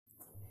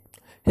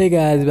Hey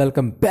guys,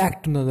 welcome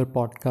back to another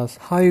podcast.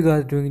 How you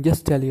guys doing?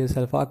 Just tell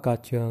yourself I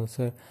got your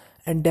answer.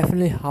 And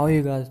definitely how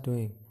you guys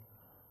doing?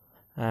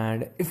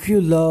 And if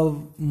you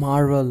love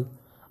Marvel,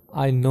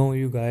 I know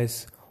you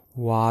guys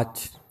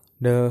watch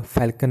the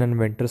Falcon and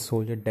Winter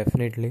Soldier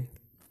definitely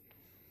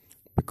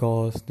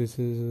because this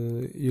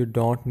is you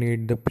don't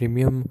need the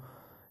premium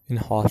in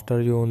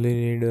Hotstar, you only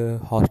need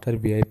Hotstar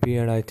VIP,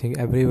 and I think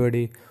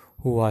everybody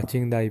who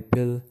watching the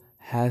IPL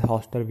has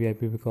Hotstar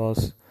VIP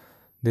because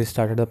they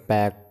started a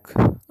pack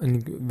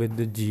with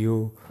the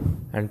Geo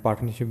and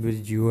partnership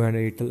with Geo and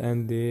Airtel,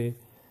 and they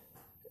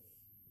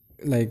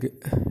like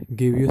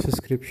give you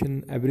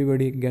subscription.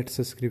 Everybody gets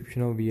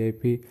subscription of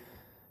VIP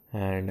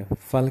and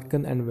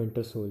Falcon and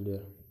Winter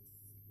Soldier.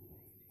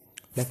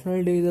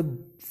 Definitely the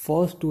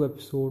first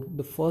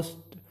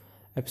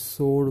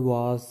episode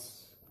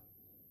was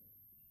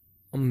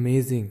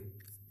amazing.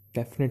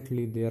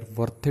 Definitely they are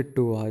worth it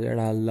to watch and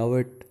I love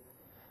it.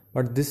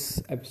 But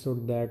this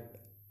episode that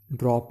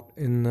dropped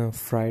in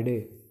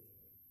Friday,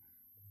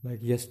 like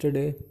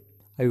yesterday,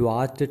 I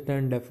watched it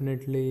and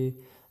definitely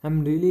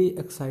I'm really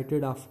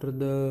excited after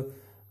the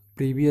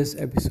previous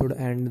episode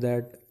and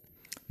that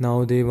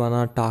now they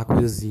wanna talk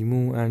with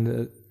Zemo,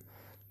 and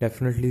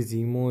definitely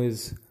Zemo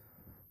is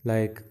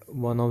like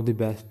one of the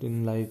best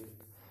in like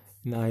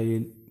in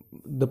I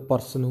the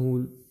person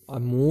who I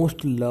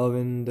most love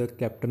in the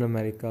Captain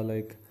America,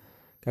 like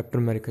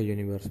Captain America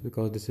universe,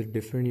 because this is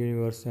different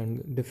universe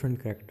and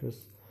different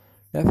characters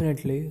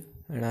definitely,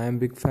 and I am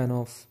big fan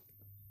of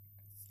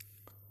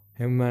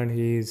him and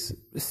he is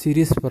a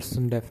serious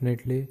person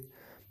definitely.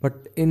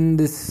 But in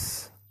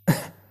this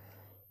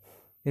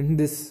in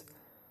this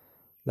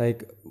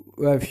like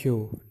web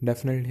show,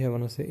 definitely I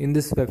wanna say in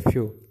this web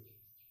show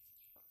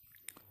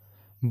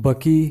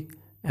Bucky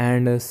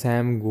and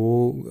Sam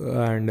go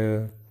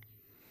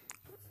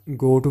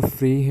to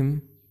free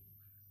him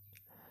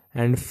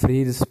and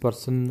free this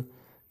person,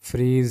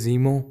 free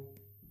Zemo.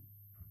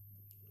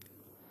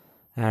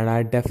 And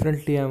I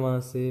definitely I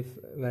wanna say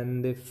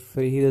when they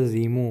free the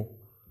Zemo,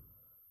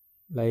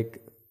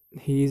 like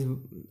he's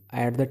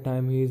at the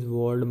time he's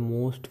world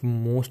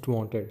most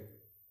wanted,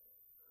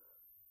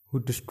 who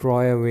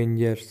destroy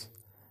Avengers,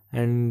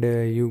 and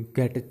you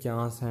get a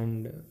chance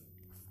and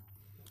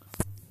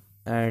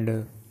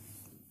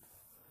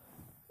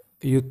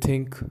you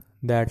think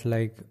that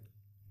like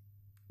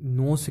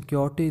no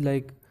security,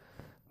 like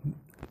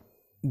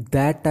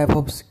that type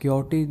of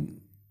security.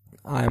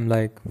 I'm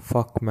like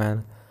fuck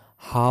man,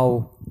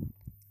 how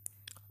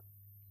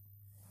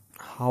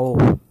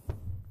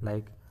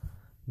like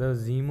the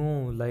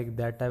Zemo, like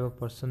that type of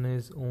person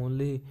is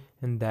only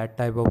in that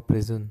type of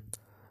prison,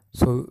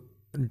 so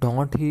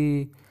don't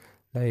he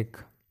like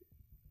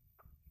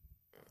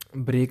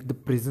break the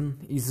prison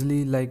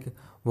easily? Like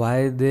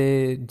why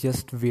they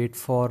just wait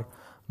for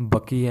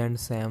Bucky and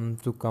Sam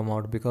to come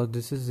out? Because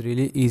this is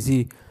really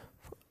easy,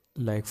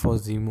 like for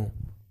Zemo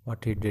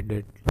what he did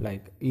it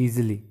like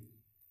easily.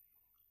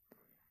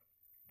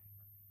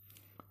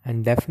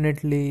 And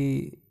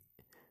definitely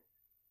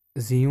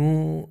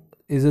Zemo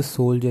is a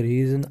soldier, he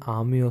is an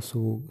army of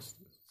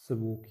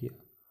Sabukia.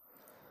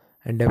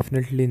 And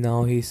definitely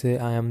now he say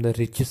I am the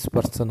richest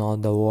person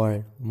on the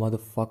world,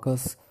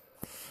 motherfuckers.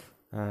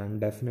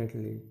 And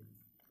definitely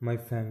my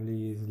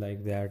family is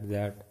like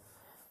that,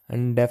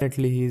 and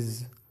definitely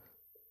he's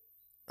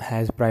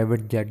has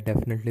private jet.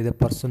 Definitely the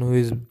person who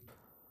is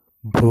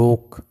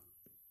broke,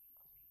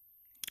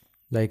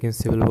 like in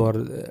Civil War,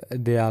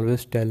 they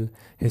always tell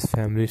his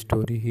family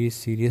story. He is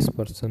serious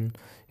person,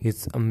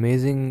 he's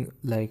amazing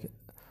like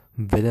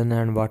villain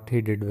and what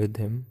he did with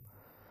him.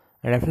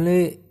 And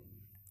definitely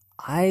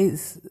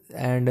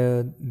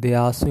and they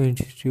also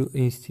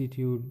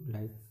institute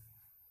like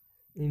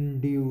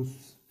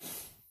induce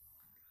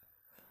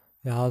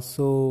they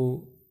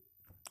also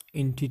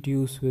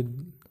introduce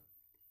with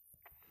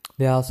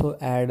they also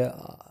add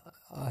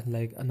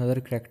like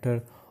another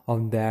character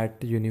of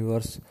that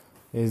universe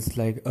is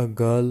like a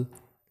girl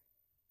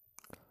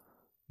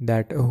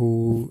that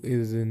who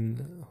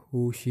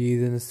she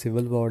is in a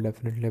Civil War,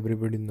 definitely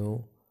everybody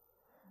know.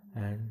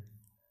 And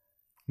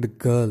the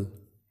girl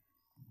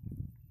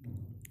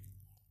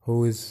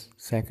who is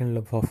second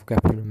love of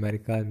Captain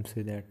America, I'm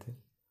say that thing.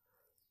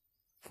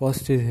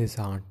 First is his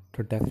aunt,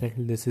 so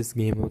definitely this is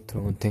Game of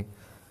Thrones thing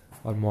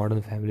or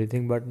Modern Family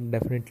thing, but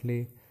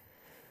definitely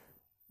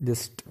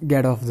just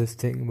get off this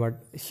thing.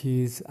 But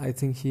she's I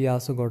think she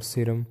also got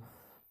serum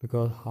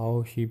because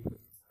how she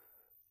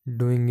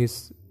doing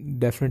is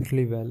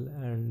definitely well.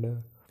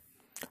 And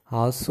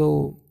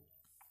also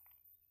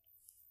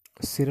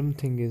serum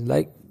thing is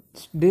like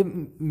they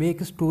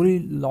make a story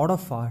lot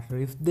of faster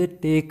if they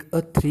take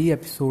a 3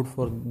 episode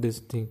for this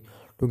thing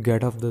to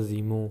get off the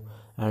Zemo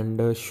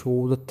and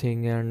show the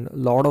thing and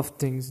lot of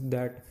things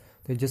that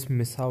they just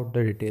miss out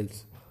the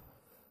details,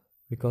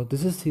 because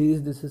this is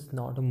series, this is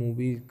not a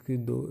movie.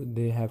 Though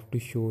they have to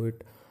show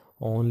it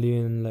only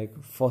in like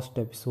first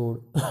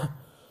episode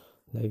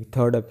like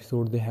third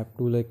episode they have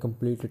to like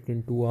complete it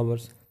in 2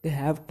 hours. They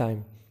have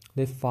time,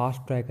 they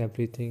fast track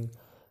everything.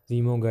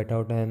 Zemo get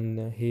out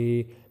and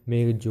he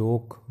make a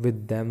joke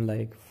with them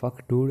like,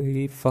 fuck dude,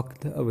 he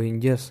fucked the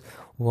Avengers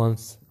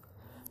once.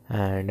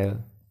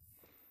 And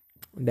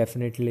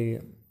definitely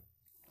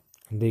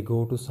they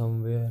go to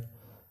somewhere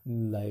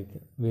like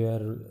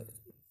where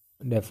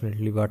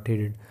definitely what he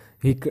did.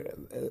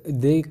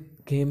 They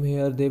came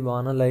here, they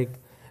wanna like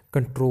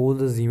control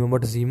the Zemo,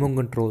 but Zemo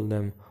control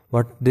them.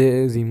 What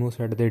they Zemo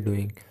said they're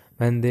doing.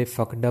 When they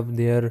fucked up,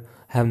 there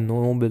have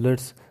no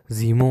bullets.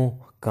 Zemo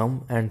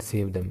come and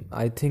save them.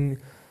 I think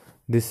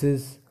this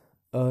is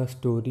a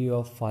story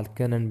of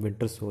Falcon and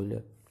Winter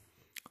Soldier.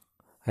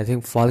 I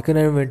think Falcon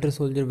and Winter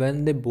Soldier,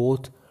 when they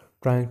both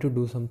trying to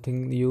do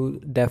something,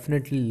 you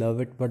definitely love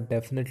it, but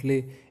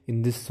definitely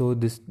in this show,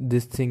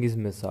 this thing is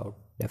miss out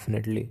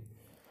definitely.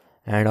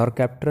 And our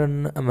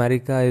Captain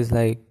America is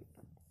like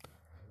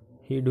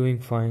he doing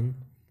fine,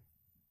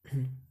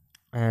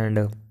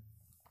 and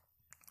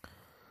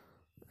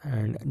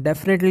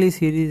definitely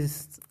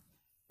series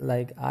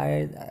like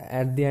I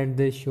at the end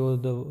they show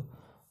the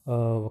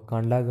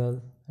Wakanda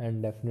girl,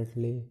 and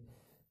definitely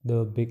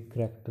the big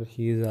character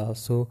she is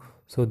also,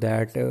 so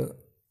that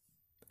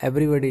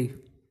everybody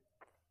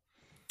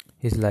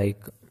is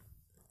like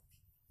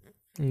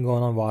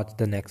gonna watch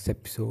the next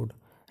episode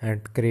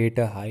and create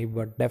a hype.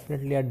 But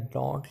definitely I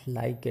don't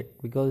like it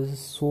because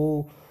it's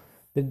so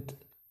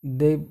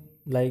they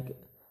like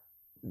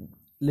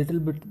little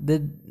bit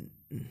they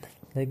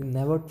like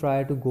never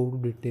try to go to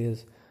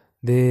details.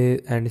 They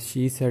and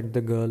she said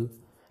the girl,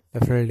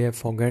 definitely I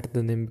forget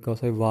the name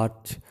because I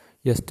watched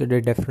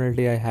yesterday.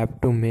 Definitely I have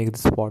to make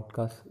this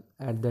podcast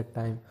at that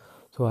time,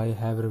 so I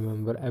have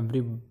remember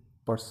every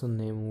person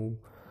name who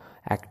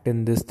act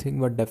in this thing.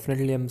 But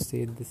definitely I'm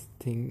saying this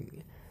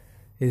thing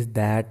is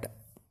that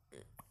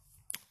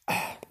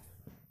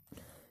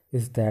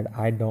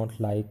I don't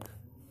like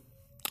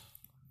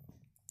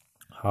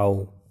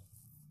how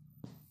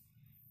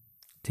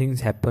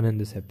things happen in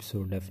this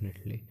episode.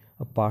 Definitely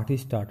a party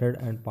started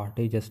and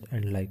party just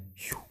end like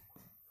shoo.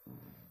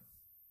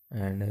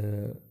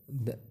 And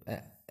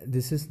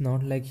this is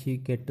not like she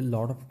get a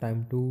lot of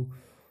time to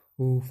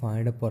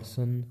find a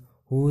person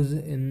who's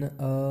in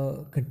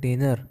a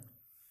container,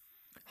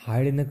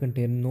 hide in a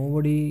container,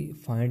 nobody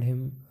find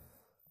him.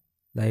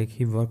 Like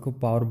he work a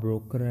power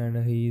broker and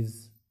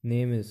his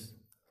name is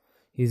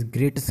he's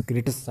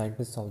greatest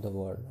scientist of the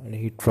world, and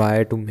he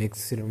try to make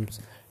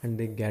serums and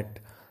they get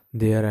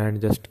there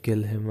and just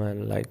kill him.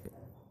 And like,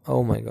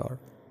 oh my god,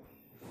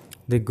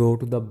 they go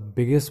to the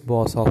biggest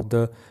boss of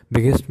the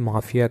biggest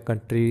mafia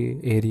country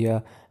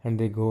area and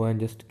they go and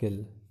just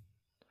kill.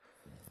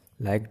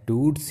 Like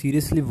dude,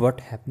 seriously, what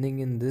happening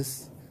in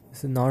this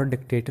is not a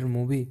dictator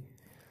movie.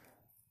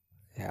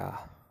 Yeah,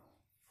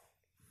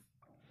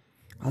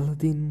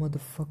 Aladdin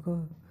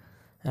motherfucker.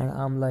 And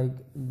I'm like,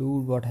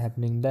 dude, what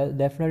happening?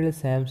 Definitely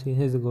Sam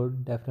Scene is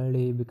good.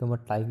 Definitely he become a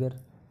tiger,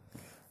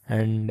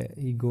 and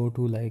he go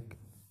to like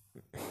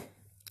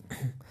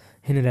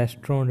in a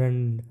restaurant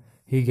and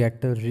he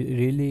get a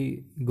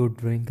really good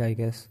drink, I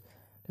guess.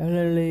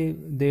 Definitely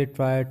they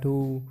try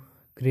to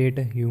create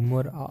a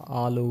humor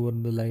all over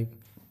the like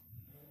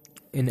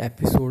in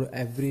episode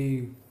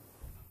every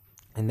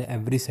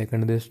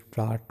second they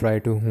try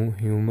to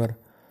humor,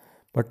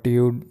 but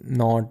you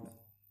not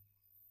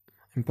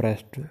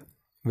impressed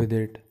with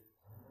it.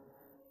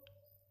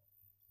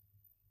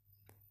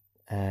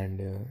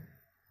 And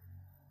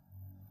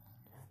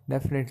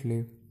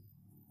definitely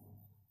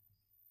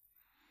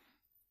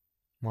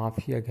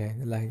mafia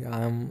gang, like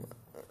I'm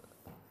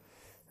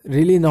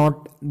really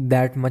not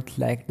that much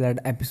like that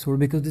episode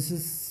because this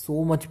is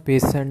so much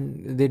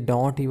patient, they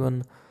don't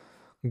even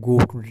go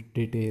to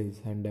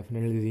details. And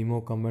definitely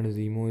Zemo come, and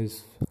Zemo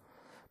is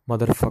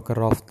motherfucker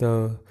of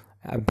the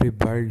every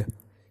world.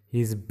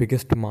 He's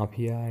biggest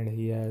mafia and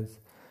he has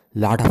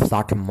lot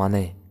of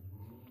money.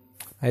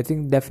 I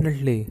think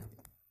definitely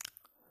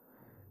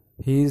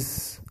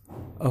he's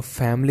a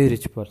family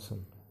rich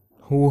person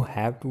who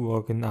have to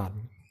work in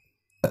army.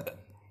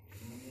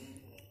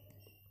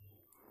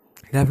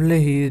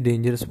 Definitely he is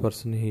dangerous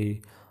person.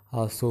 He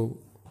also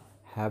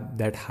have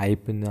that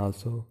hype in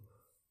also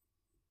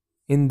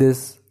in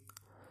this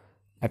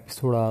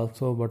episode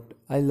also. But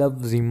I love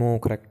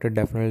Zemo character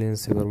definitely in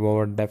Civil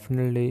War.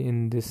 Definitely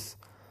in this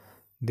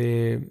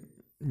they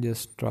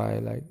just try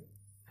like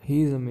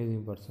he is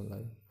amazing person.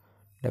 Like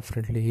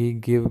definitely he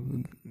give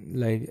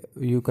like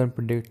you can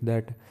predict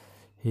that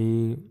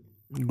he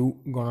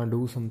gonna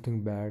do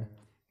something bad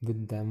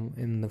with them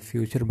in the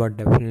future, but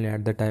definitely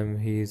at the time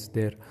he is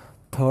their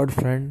third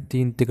friend.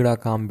 Teen Tigda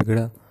Kaam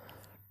Bigda.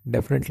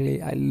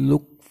 Definitely I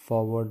look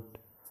forward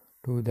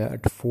to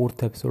that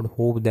fourth episode.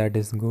 Hope that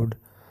is good.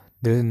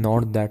 There is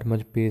not that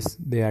much pace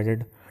they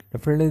added.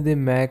 Definitely they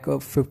make a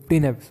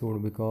 15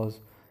 episode because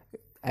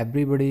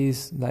everybody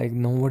is like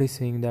nobody's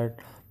saying that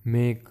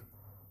make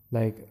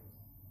like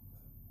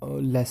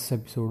less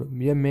episode.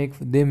 Yeah,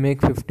 they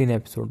make 15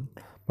 episode,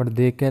 but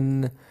they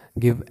can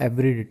give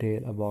every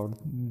detail about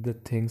the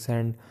things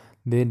and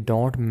they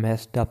don't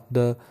messed up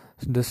the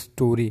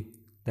story.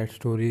 That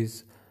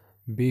stories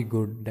be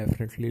good.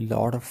 Definitely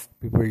lot of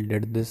people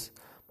did this,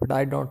 but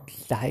I don't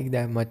like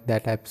that much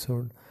that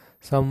episode.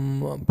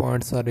 Some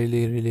points are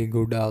really really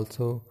good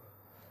also.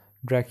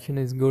 Direction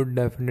is good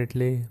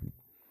definitely,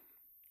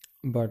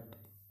 but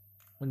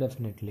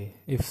definitely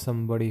if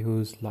somebody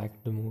who's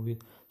liked the movie,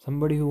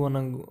 somebody who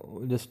wanna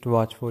just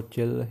watch for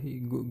chill,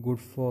 good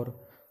for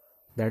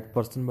that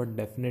person. But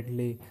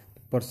definitely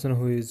the person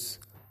who is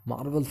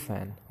Marvel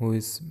fan, who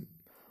is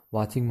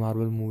watching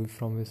Marvel movie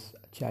from his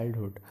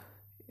childhood,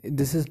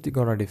 this is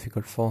gonna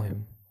difficult for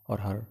him or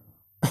her.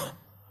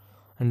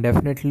 And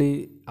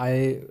definitely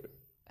I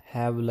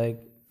have like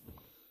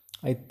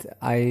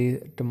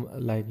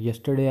like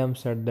yesterday I'm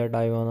said that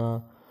I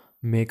wanna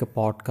make a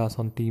podcast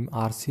on team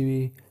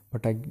RCB,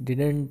 but I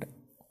didn't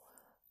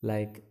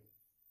like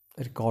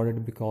record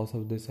it because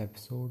of this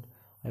episode.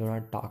 I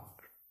wanna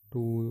talk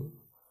to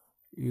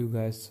you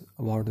guys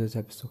about this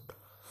episode,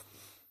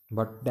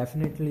 but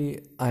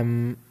definitely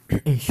I'm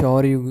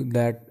sure you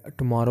that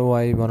tomorrow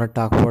I wanna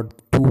talk about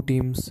two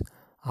teams,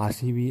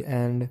 RCB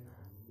and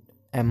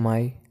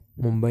MI,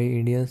 Mumbai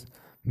Indians,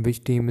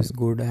 which team is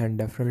good, and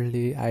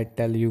definitely I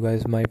tell you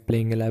guys my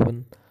playing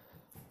 11.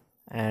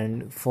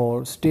 And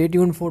for stay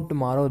tuned for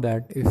tomorrow,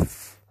 that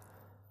if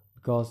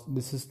because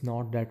this is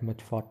not that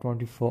much for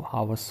 24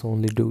 hours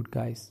only, dude,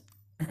 guys.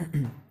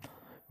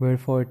 Wait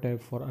for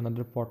it for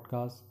another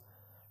podcast.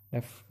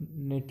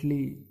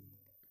 Definitely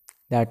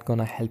that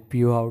gonna help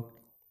you out.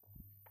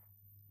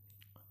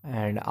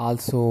 And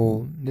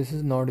also this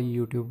is not a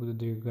YouTube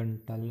that you can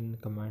tell in the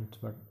comments,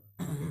 but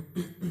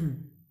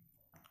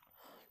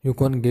you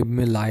can give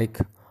me like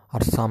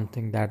or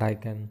something that I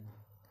can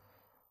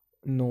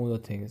know the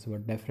things.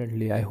 But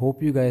definitely I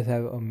hope you guys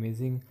have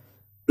amazing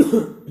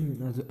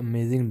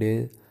amazing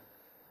day.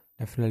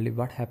 Definitely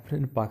what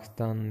happened in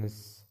Pakistan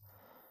is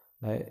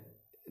like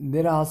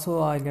there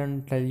also I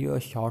can tell you a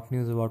short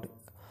news about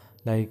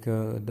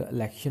the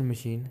election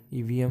machine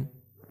EVM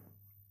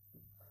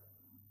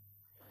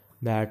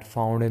that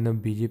found in a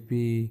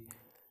BJP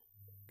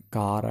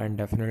car. And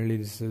definitely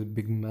this is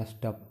big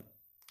messed up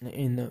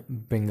in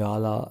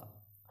Bengala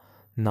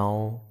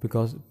now,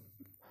 because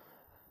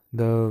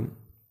the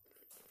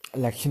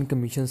election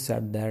commission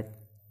said that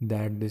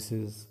this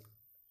is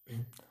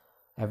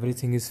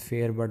everything is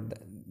fair, but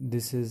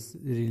this is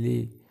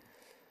really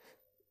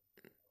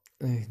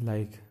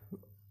like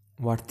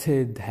what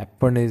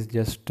happened is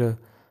just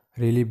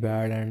really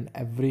bad, and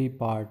every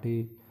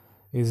party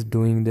is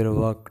doing their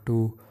work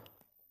to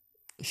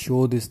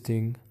show this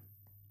thing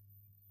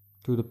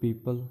to the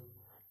people.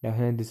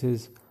 Definitely this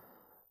is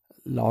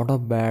lot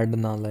of bad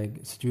now,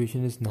 like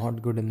situation is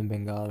not good in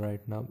Bengal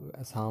right now,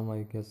 Assam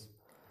I guess.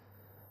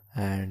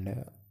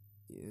 And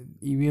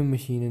EVM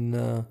machine in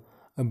a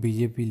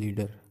BJP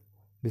leader,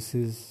 this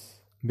is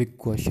big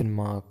question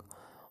mark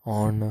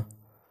on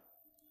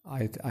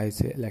I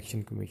say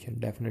election commission.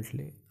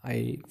 Definitely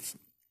I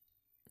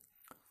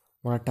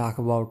want to talk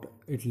about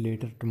it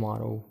later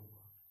tomorrow.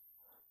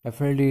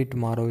 Definitely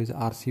tomorrow is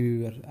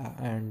RCB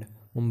and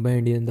Mumbai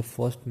Indians the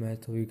first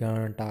match, so we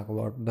can talk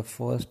about the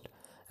first.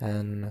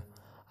 And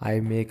I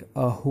make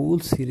a whole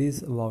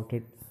series about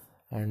it,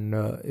 and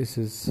this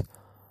is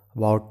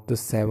about the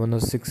 7 or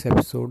 6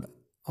 episode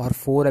or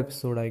 4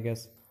 episode I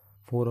guess,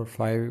 4 or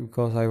 5,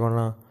 because I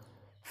wanna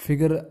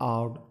figure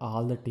out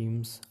all the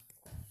teams.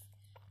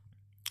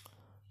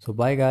 So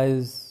bye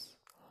guys,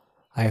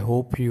 I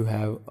hope you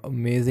have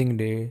amazing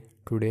day.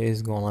 Today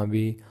is gonna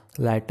be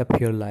light up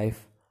your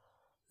life.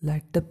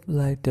 Light up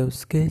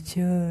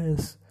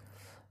Skechers.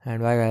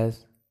 And bye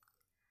guys.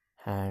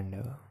 And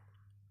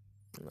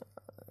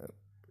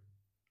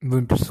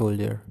Winter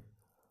Soldier.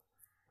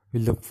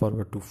 We look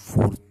forward to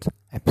 4th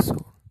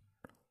episode.